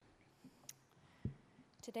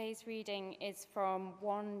Today's reading is from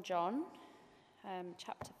 1 John,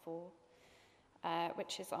 chapter 4,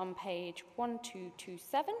 which is on page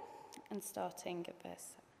 1227 and starting at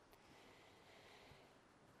verse 7.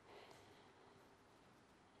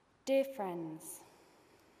 Dear friends,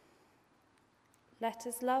 let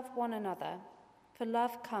us love one another, for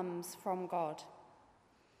love comes from God.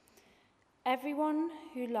 Everyone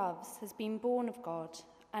who loves has been born of God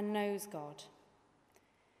and knows God.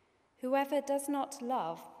 Whoever does not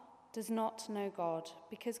love does not know God,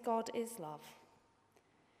 because God is love.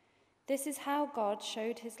 This is how God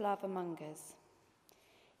showed his love among us.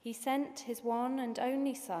 He sent his one and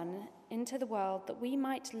only Son into the world that we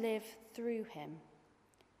might live through him.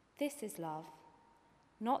 This is love,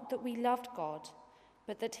 not that we loved God,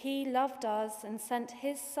 but that he loved us and sent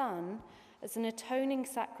his Son as an atoning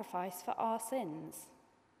sacrifice for our sins.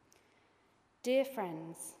 Dear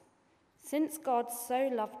friends, since God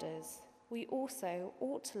so loved us, we also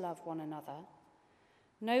ought to love one another.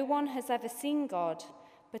 No one has ever seen God,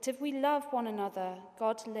 but if we love one another,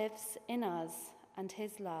 God lives in us, and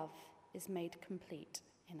his love is made complete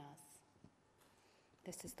in us.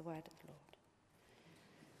 This is the word of the Lord.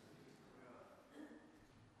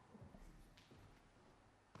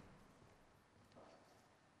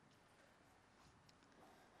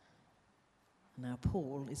 Now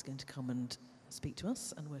Paul is going to come and speak to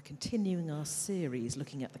us, and we're continuing our series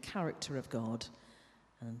looking at the character of God.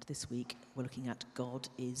 And this week we're looking at God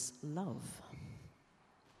is love.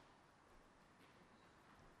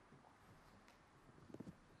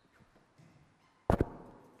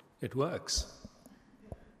 It works.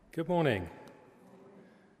 Good morning.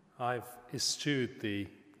 I've eschewed the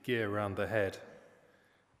gear around the head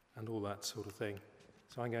and all that sort of thing,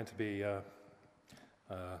 so I'm going to be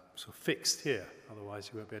sort of fixed here, otherwise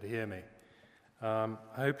you won't be able to hear me. I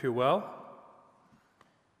hope you're well.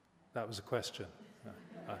 That was a question.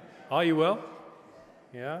 Are you well?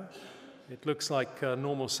 Yeah? It looks like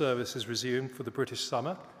normal service is resumed for the British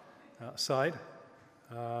summer outside,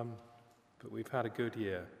 but we've had a good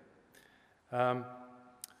year.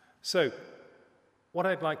 So what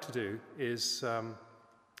I'd like to do is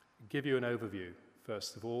give you an overview,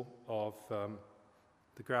 first of all, of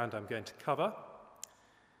the ground I'm going to cover.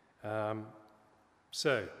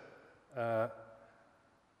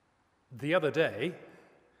 The other day,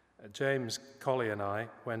 James Colley and I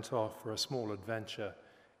went off for a small adventure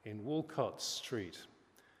in Walcott Street.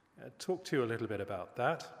 Talk to you a little bit about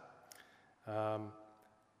that.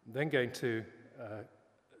 Then going to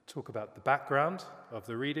talk about the background of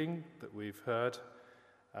the reading that we've heard,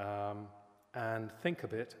 and think a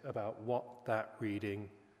bit about what that reading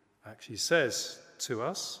actually says to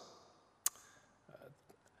us.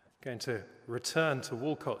 Going to return to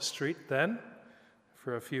Walcott Street then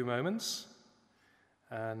for a few moments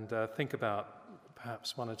and think about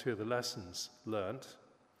perhaps one or two of the lessons learnt.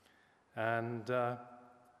 And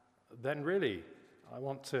then really I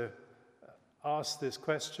want to ask this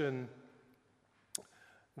question: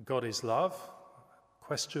 God is love?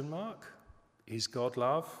 Question mark. Is God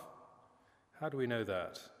love? How do we know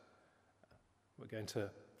that? We're going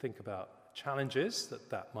to think about challenges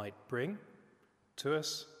that might bring to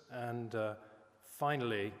us. And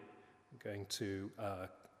finally, I'm going to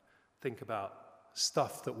think about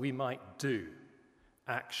stuff that we might do,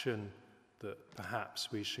 action that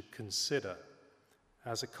perhaps we should consider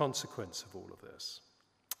as a consequence of all of this.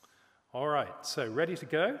 All right, so ready to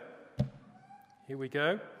go? Here we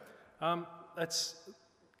go. Let's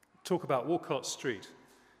talk about Walcott Street.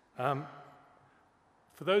 For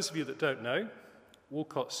those of you that don't know,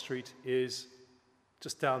 Walcott Street is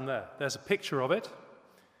just down there. There's a picture of it.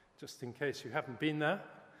 Just in case you haven't been there,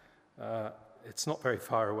 it's not very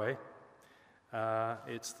far away.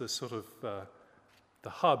 It's the sort of the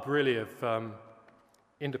hub, really, of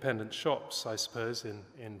independent shops, I suppose,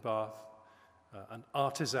 in Bath. An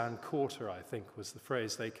artisan quarter, I think, was the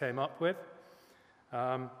phrase they came up with.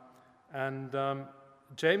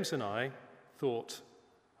 James and I thought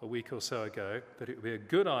a week or so ago that it would be a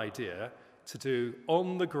good idea to do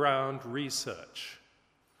on-the-ground research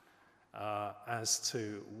as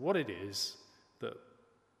to what it is that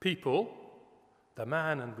people, the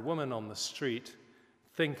man and woman on the street,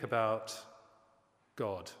 think about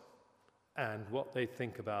God and what they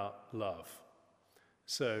think about love.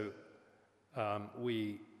 So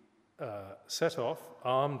we set off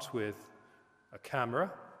armed with a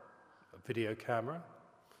camera, a video camera,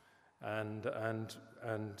 and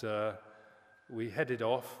we headed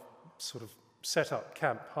off, sort of set up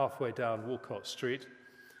camp halfway down Walcott Street,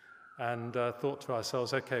 and thought to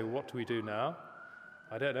ourselves, okay, what do we do now?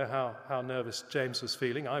 I don't know how nervous James was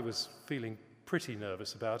feeling. I was feeling pretty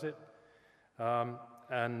nervous about it.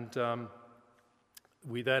 And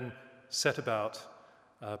we then set about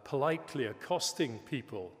politely accosting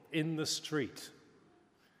people in the street.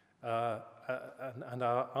 And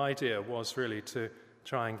our idea was really to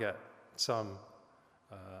try and get some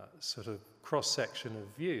sort of cross-section of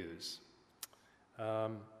views.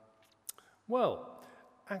 Well,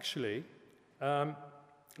 actually,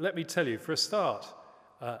 let me tell you, for a start,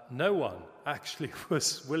 no one actually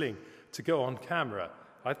was willing to go on camera.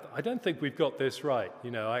 I don't think we've got this right.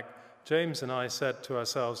 You know, James and I said to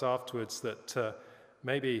ourselves afterwards that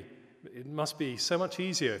maybe it must be so much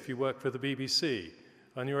easier if you work for the BBC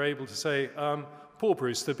and you're able to say, Paul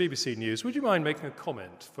Brewster, BBC News, would you mind making a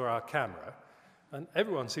comment for our camera? And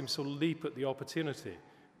everyone seems to leap at the opportunity,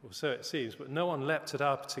 or so it seems, but no one leapt at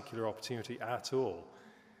our particular opportunity at all.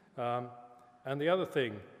 And the other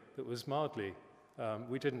thing that was mildly,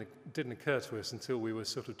 didn't occur to us until we were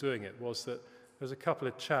sort of doing it, was that there was a couple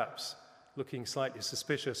of chaps looking slightly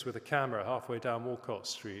suspicious with a camera halfway down Walcott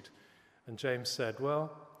Street. And James said,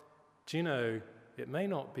 well, do you know, it may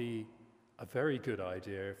not be a very good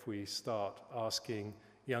idea if we start asking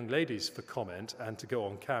young ladies for comment and to go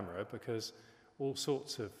on camera, because all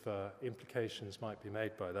sorts of implications might be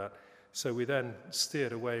made by that. So we then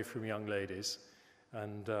steered away from young ladies.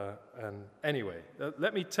 And anyway,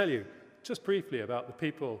 let me tell you just briefly about the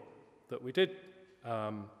people that we did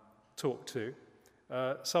talk to,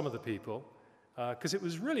 some of the people, because it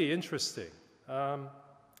was really interesting.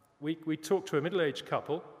 We talked to a middle-aged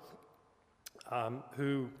couple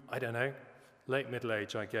who, I don't know, late middle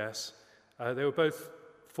age, I guess. They were both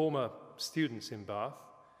former students in Bath,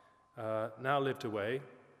 now live away,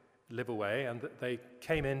 and they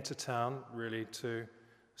came into town really to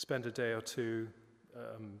spend a day or two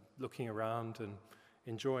looking around and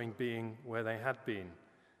enjoying being where they had been.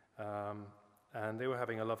 And they were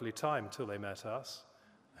having a lovely time till they met us.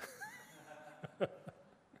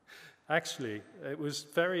 Actually, it was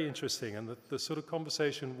very interesting, and the sort of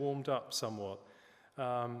conversation warmed up somewhat.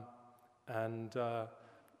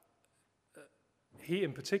 He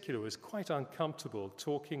in particular was quite uncomfortable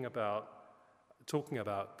talking about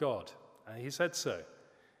God. And he said so.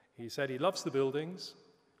 He said he loves the buildings,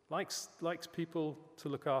 likes people to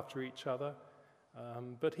look after each other,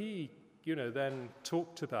 but he, then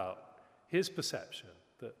talked about his perception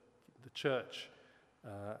that the church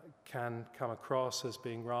can come across as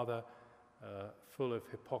being rather full of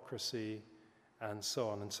hypocrisy and so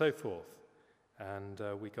on and so forth. And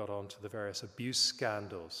we got on to the various abuse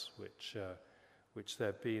scandals which there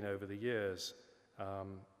have been over the years,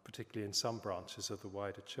 particularly in some branches of the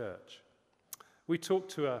wider church. We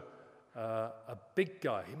talked to a big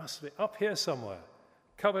guy. He must be up here somewhere,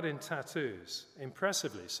 covered in tattoos,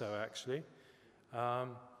 impressively so, actually.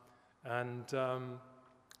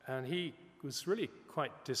 And he was really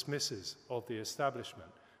quite dismissive of the establishment.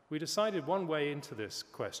 We decided one way into this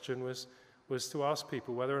question was to ask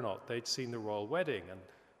people whether or not they'd seen the royal wedding and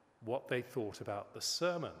what they thought about the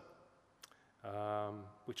sermon,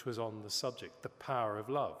 which was on the subject, the power of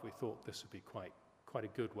love. We thought this would be quite a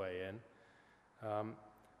good way in.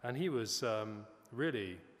 And he was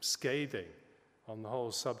really scathing on the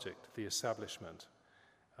whole subject of the establishment.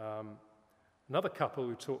 Another couple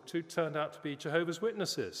we talked to turned out to be Jehovah's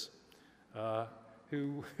Witnesses,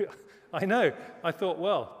 who, I know, I thought,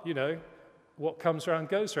 well, what comes round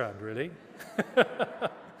goes round, really.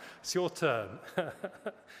 It's your turn.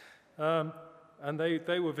 And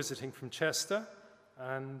they were visiting from Chester,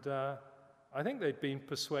 and I think they'd been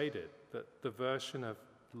persuaded that the version of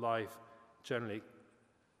life generally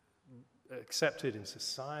accepted in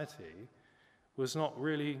society was not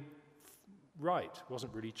really right,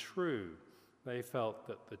 wasn't really true. They felt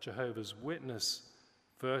that the Jehovah's Witness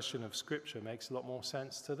version of Scripture makes a lot more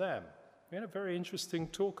sense to them. We had a very interesting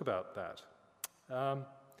talk about that. I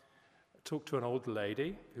talked to an old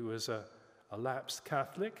lady who was a lapsed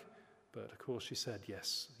Catholic, but of course she said,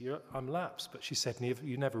 yes, I'm lapsed, but she said,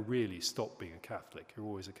 you never really stop being a Catholic, you're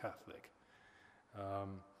always a Catholic.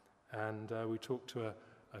 And we talked to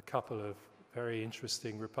a couple of very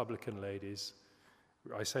interesting Republican ladies.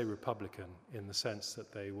 I say Republican in the sense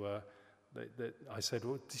that they were, I said,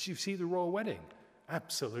 well, did you see the royal wedding?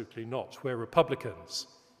 Absolutely not, we're Republicans.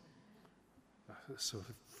 Sort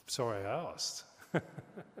of sorry I asked.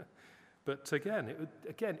 But again,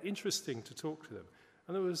 interesting to talk to them.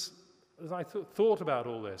 And there was, as I thought about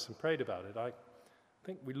all this and prayed about it, I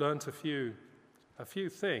think we learnt a few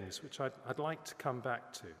things which I'd like to come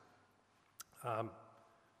back to.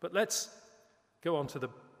 But let's go on to the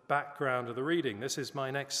background of the reading. This is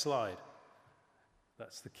my next slide.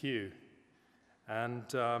 That's the cue. And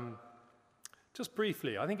just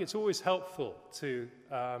briefly, I think it's always helpful to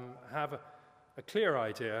have a a clear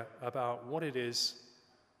idea about what it is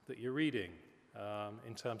that you're reading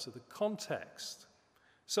in terms of the context.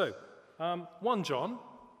 So, 1 John,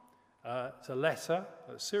 it's a letter,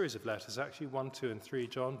 a series of letters, actually 1, 2, and 3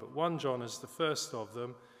 John, but 1 John is the first of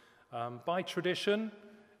them. By tradition,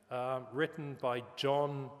 written by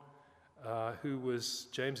John, who was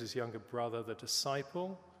James's younger brother, the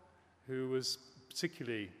disciple, who was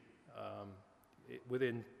particularly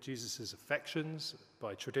within Jesus' affections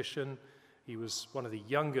by tradition. He was one of the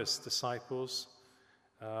youngest disciples.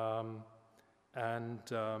 And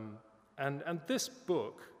this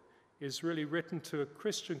book is really written to a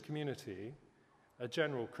Christian community, a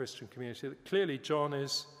general Christian community that clearly John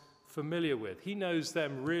is familiar with. He knows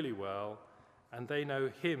them really well, and they know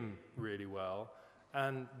him really well.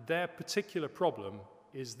 And their particular problem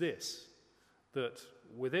is this, that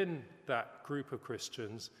within that group of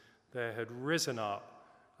Christians, there had risen up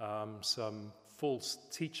some false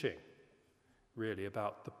teaching, really,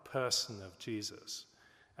 about the person of Jesus.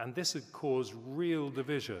 And this had caused real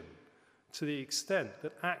division to the extent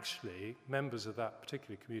that actually members of that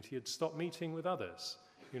particular community had stopped meeting with others.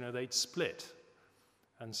 You know, they'd split.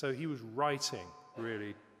 And so he was writing,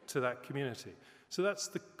 really, to that community. So that's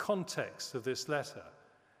the context of this letter.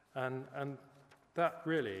 And that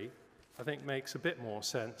really, I think, makes a bit more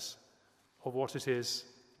sense of what it is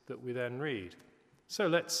that we then read. So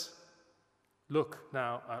let's look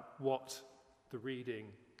now at what the reading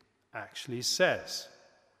actually says.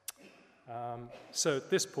 So at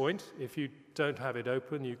this point, if you don't have it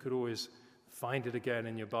open, you could always find it again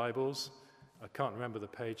in your Bibles. I can't remember the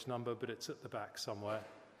page number, but it's at the back somewhere.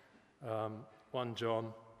 1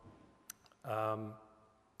 John.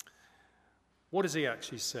 What does he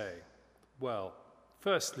actually say? Well,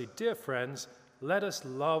 firstly, dear friends, let us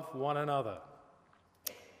love one another.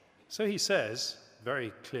 So he says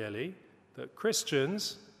very clearly that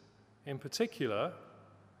Christians, in particular,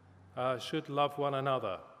 should love one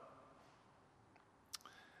another.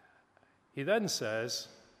 He then says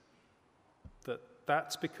that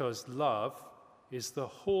that's because love is the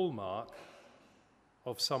hallmark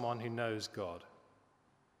of someone who knows God.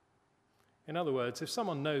 In other words, if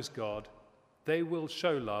someone knows God, they will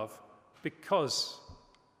show love because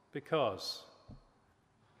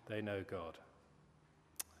they know God.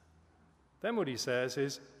 Then what he says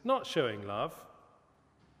is not showing love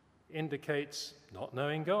indicates not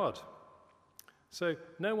knowing God. So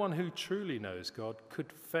no one who truly knows God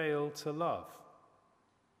could fail to love,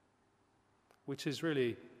 which is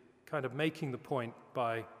really kind of making the point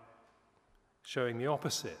by showing the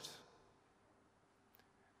opposite.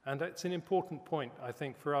 And it's an important point, I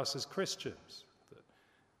think, for us as Christians, that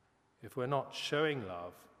if we're not showing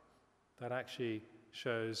love, that actually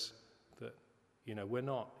shows that, we're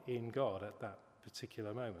not in God at that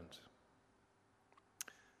particular moment.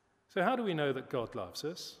 So how do we know that God loves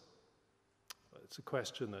us? It's a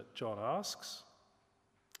question that John asks.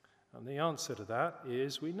 And the answer to that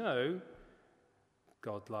is we know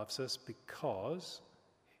God loves us because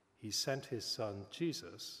he sent his son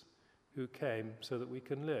Jesus, who came so that we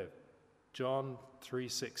can live. John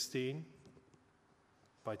 3:16,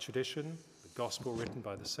 by tradition, the gospel written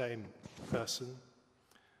by the same person,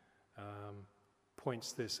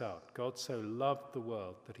 points this out. God so loved the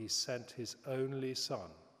world that he sent his only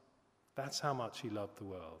son. That's how much he loved the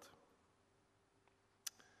world.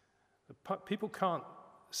 People can't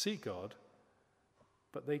see God,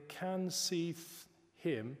 but they can see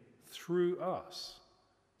him through us,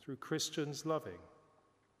 through Christians loving.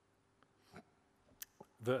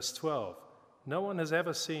 Verse 12, no one has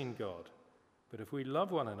ever seen God, but if we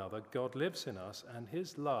love one another, God lives in us, and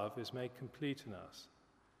his love is made complete in us.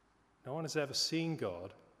 No one has ever seen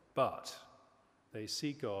God, but they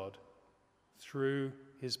see God through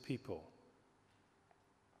his people.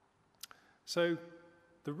 So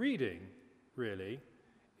the reading, really,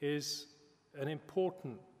 is an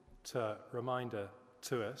important reminder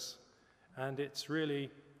to us, and it's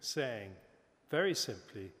really saying, very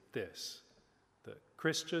simply, this, that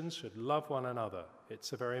Christians should love one another.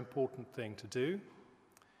 It's a very important thing to do.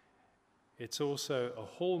 It's also a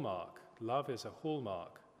hallmark. Love is a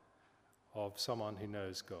hallmark of someone who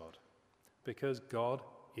knows God, because God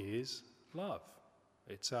is love.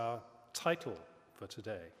 It's our title for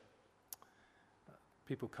today.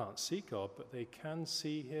 People can't see God, but they can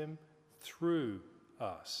see him through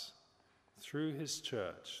us, through his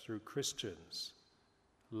church, through Christians,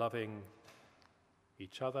 loving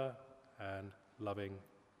each other and loving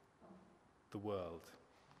the world.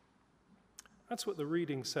 That's what the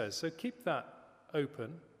reading says. So keep that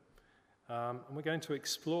open, and we're going to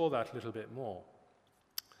explore that a little bit more.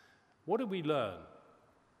 What did we learn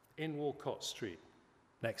in Walcott Street?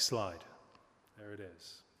 Next slide. There it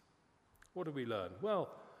is. What did we learn? Well,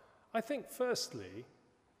 I think firstly,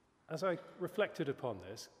 as I reflected upon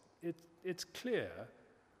this, it's clear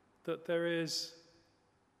that there is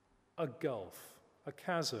a gulf, a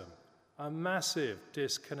chasm, a massive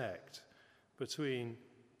disconnect between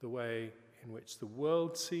the way in which the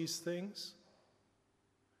world sees things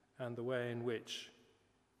and the way in which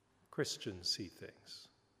Christians see things.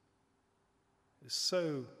 It's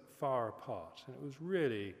so far apart, and it was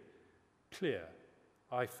really clear,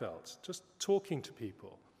 I felt, just talking to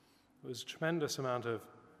people. There was a tremendous amount of,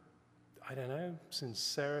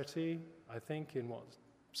 sincerity, I think, in what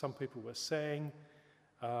some people were saying,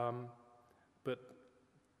 but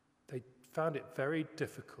they found it very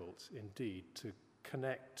difficult indeed to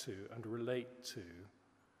connect to and relate to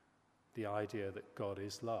the idea that God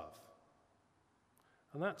is love.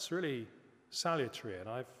 And that's really salutary, and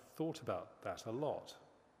I've thought about that a lot.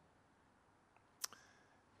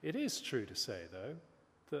 It is true to say, though,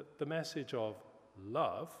 that the message of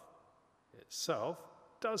love itself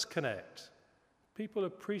does connect. People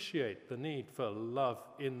appreciate the need for love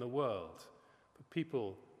in the world, for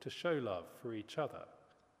people to show love for each other.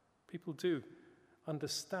 People do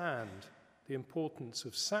understand the importance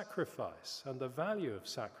of sacrifice and the value of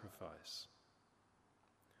sacrifice.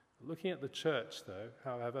 Looking at the church, though,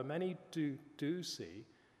 however, many do see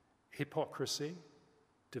hypocrisy,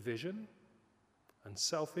 division, and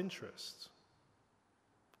self-interest.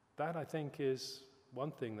 That, I think, is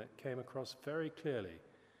one thing that came across very clearly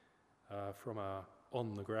from our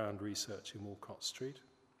on-the-ground research in Walcott Street.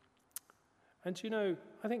 And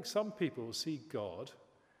I think some people see God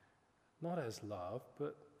not as love,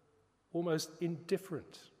 but almost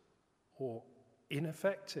indifferent or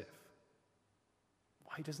ineffective.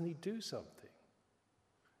 Why doesn't he do something?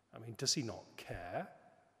 Does he not care?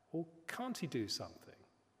 Or can't he do something?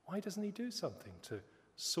 Why doesn't he do something to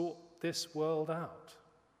sort this world out?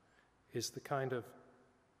 Is the kind of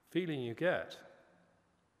feeling you get.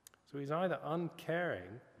 So he's either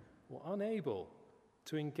uncaring or unable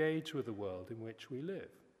to engage with the world in which we live.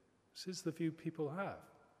 This is the view people have.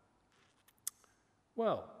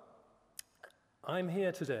 Well, I'm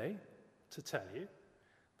here today to tell you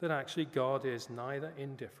that actually God is neither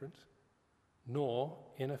indifferent nor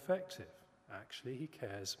ineffective. Actually, he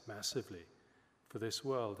cares massively for this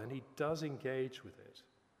world, and he does engage with it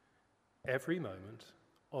every moment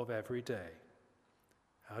of every day.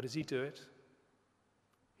 How does he do it?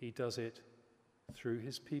 He does it through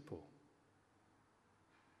his people,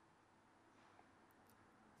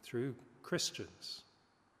 through Christians,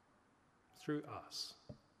 through us.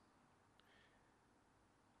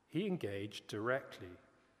 He engaged directly,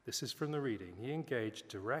 this is from the reading, he engaged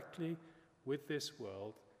directly with this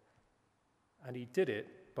world, and he did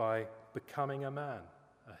it by becoming a man,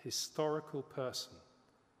 a historical person.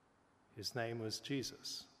 His name was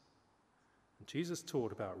Jesus. And Jesus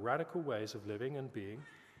taught about radical ways of living and being.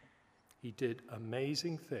 He did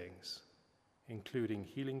amazing things, including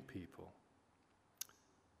healing people.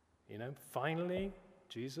 Finally,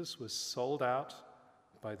 Jesus was sold out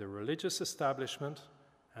by the religious establishment,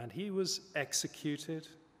 and he was executed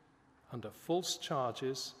under false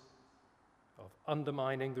charges of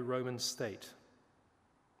undermining the Roman state.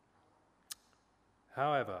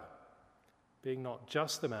 However, being not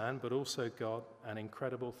just a man, but also God, an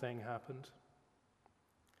incredible thing happened.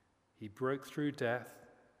 He broke through death,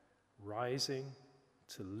 rising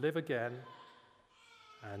to live again,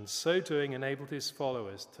 and so doing enabled his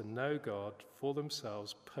followers to know God for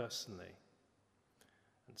themselves personally.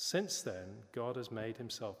 And since then, God has made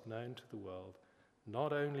himself known to the world,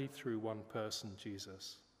 not only through one person,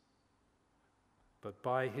 Jesus, but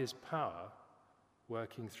by his power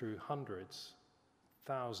working through hundreds,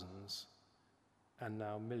 thousands, and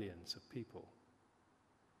now millions of people.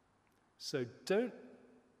 So don't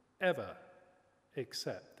ever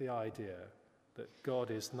accept the idea that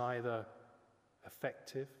God is neither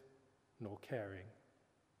effective nor caring,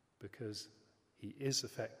 because he is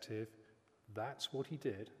effective. That's what he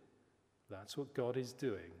did. That's what God is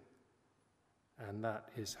doing. And that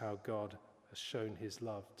is how God has shown his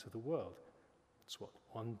love to the world. That's what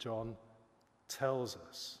 1 John tells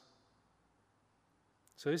us.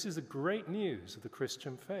 So this is the great news of the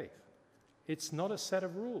Christian faith. It's not a set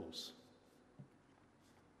of rules.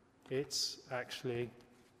 It's actually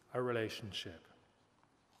a relationship.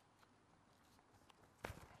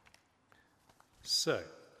 So,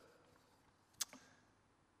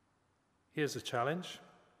 here's a challenge.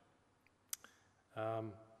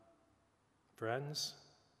 Friends,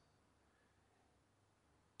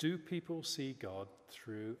 do people see God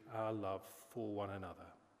through our love for one another?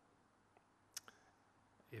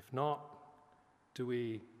 If not, do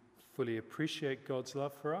we fully appreciate God's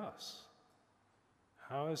love for us?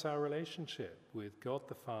 How is our relationship with God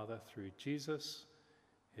the Father through Jesus,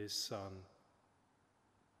 his Son,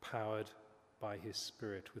 powered by his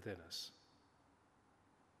Spirit within us?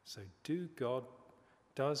 So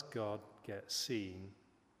does God get seen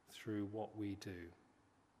through what we do?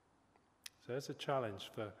 So it's a challenge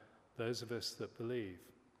for those of us that believe.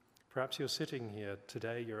 Perhaps you're sitting here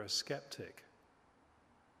today, you're a skeptic.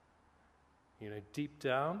 Deep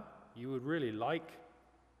down, you would really like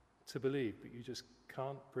to believe, but you just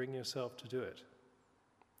can't bring yourself to do it.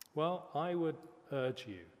 Well, I would urge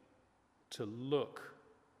you to look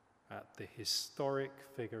at the historic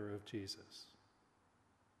figure of Jesus.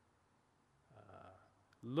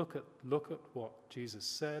 Look at what Jesus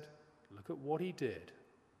said, look at what he did,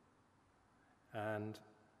 and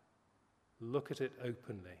look at it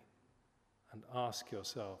openly and ask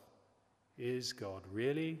yourself, is God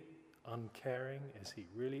really uncaring? Is he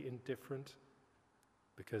really indifferent?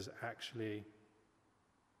 Because actually,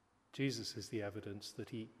 Jesus is the evidence that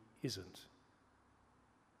he isn't.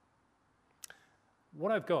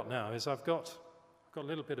 What I've got now is I've got a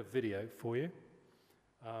little bit of video for you.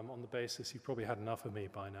 On the basis you've probably had enough of me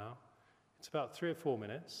by now. It's about 3 or 4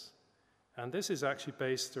 minutes, and this is actually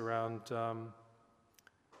based around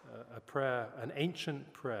a prayer, an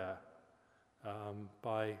ancient prayer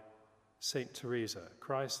by Saint Teresa.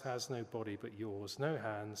 Christ has no body but yours, no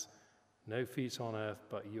hands, no feet on earth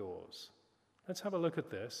but yours. Let's have a look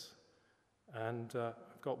at this, and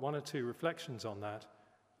I've got 1 or 2 reflections on that,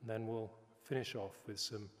 and then we'll finish off with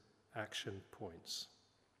some action points.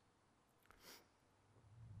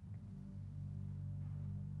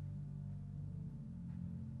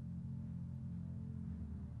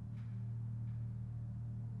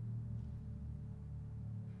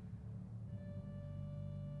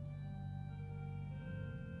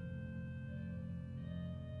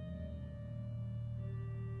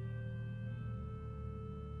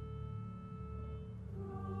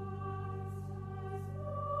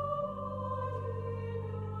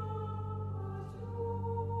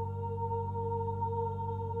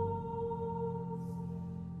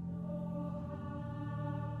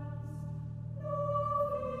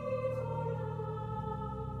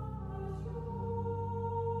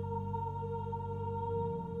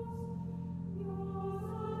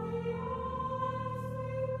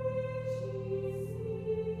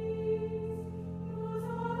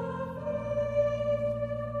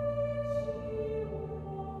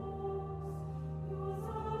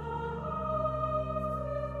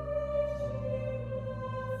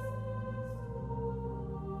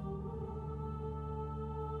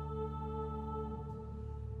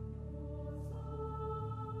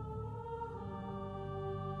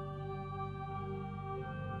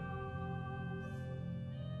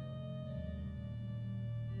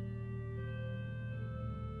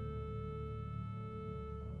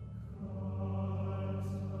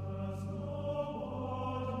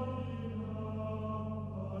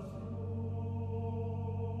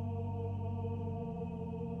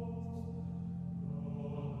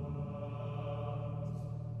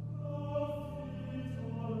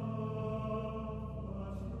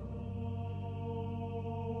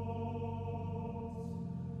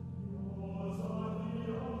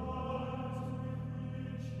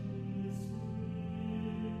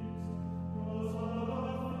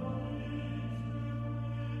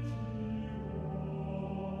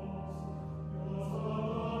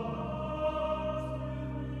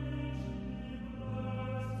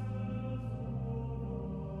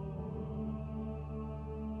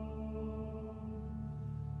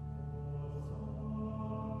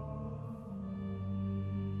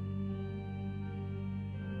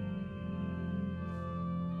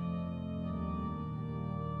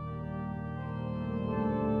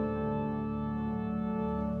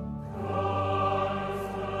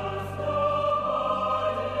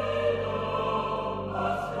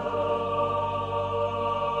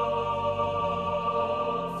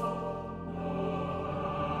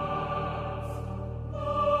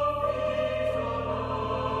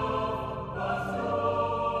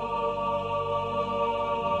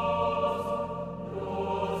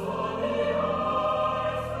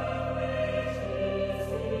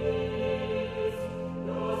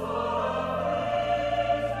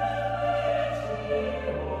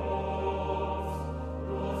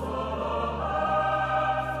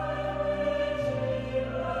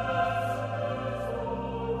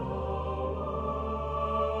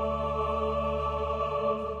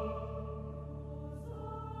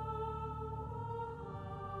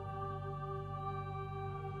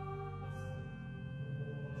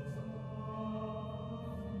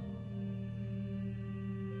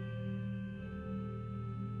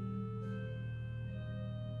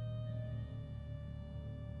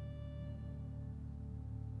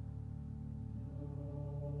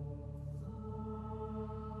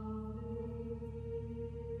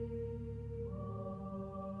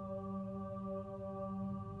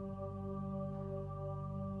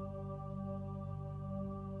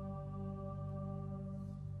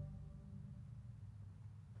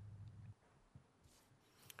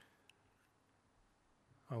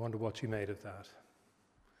 I wonder what you made of that.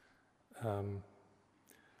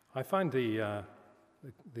 I find the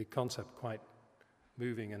concept quite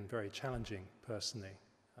moving and very challenging personally.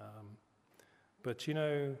 But you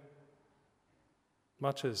know,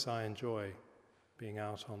 much as I enjoy being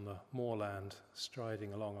out on the moorland,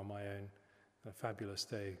 striding along on my own, a fabulous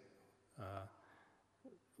day,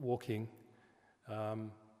 walking,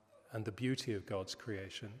 and the beauty of God's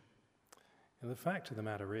creation, and the fact of the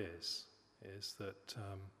matter is that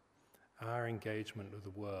our engagement with the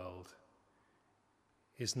world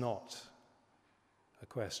is not a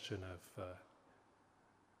question of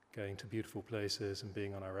going to beautiful places and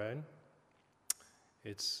being on our own.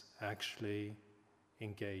 It's actually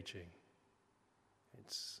engaging.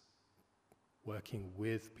 It's working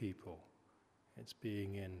with people. It's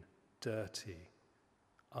being in dirty,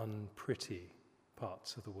 unpretty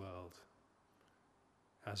parts of the world,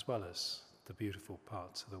 as well as the beautiful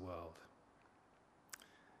parts of the world.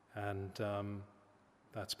 And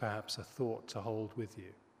that's perhaps a thought to hold with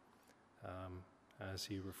you as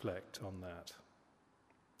you reflect on that.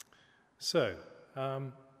 So,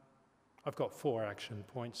 I've got 4 action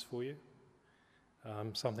points for you,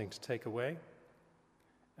 something to take away.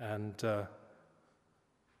 And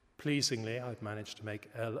pleasingly, I've managed to make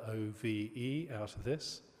LOVE out of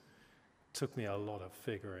this. Took me a lot of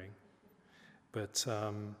figuring. But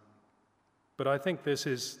I think this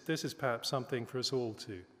is perhaps something for us all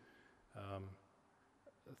to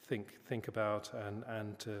think about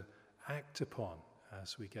and to act upon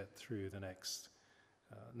as we get through the next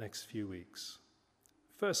few weeks.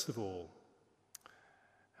 First of all,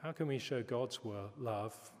 how can we show God's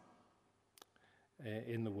love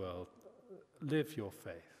in the world? Live your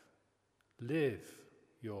faith. Live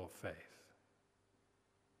your faith.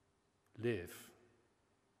 Live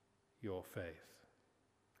your faith.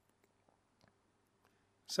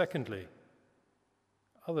 Secondly,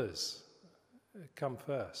 others come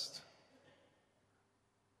first.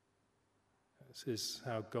 This is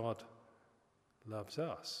how God loves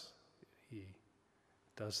us. He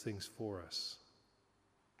does things for us.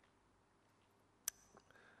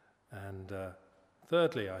 And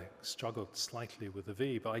thirdly, I struggled slightly with the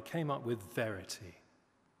V, but I came up with verity,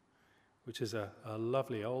 which is a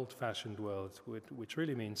lovely old-fashioned word which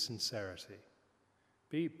really means sincerity.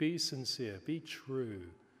 Be sincere, be true,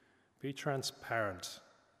 be transparent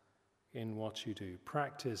in what you do.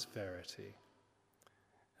 Practice verity.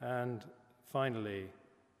 And finally,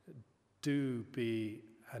 do be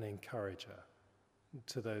an encourager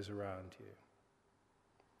to those around you.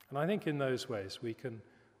 And I think in those ways we can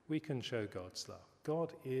show God's love.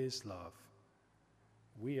 God is love.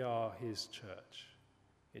 We are his church.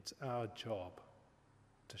 It's our job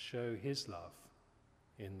to show his love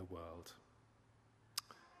in the world.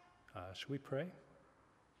 Shall we pray?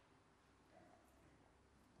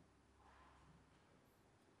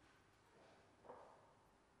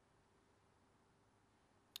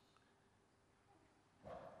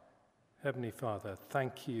 Heavenly Father,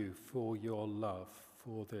 thank you for your love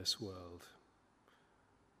for this world.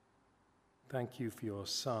 Thank you for your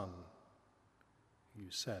Son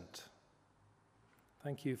you sent.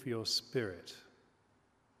 Thank you for your Spirit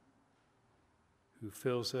who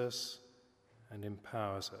fills us and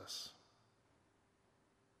empowers us.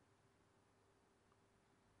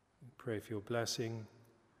 We pray for your blessing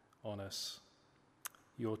on us,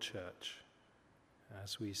 your church,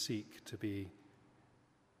 as we seek to be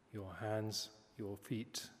your hands, your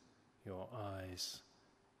feet, your eyes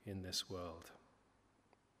in this world.